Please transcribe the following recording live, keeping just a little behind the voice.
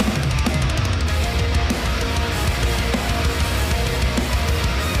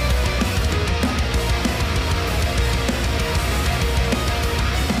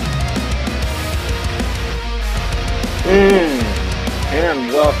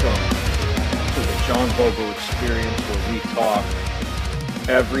and welcome to the John Bobo Experience, where we talk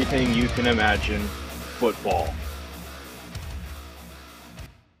everything you can imagine football.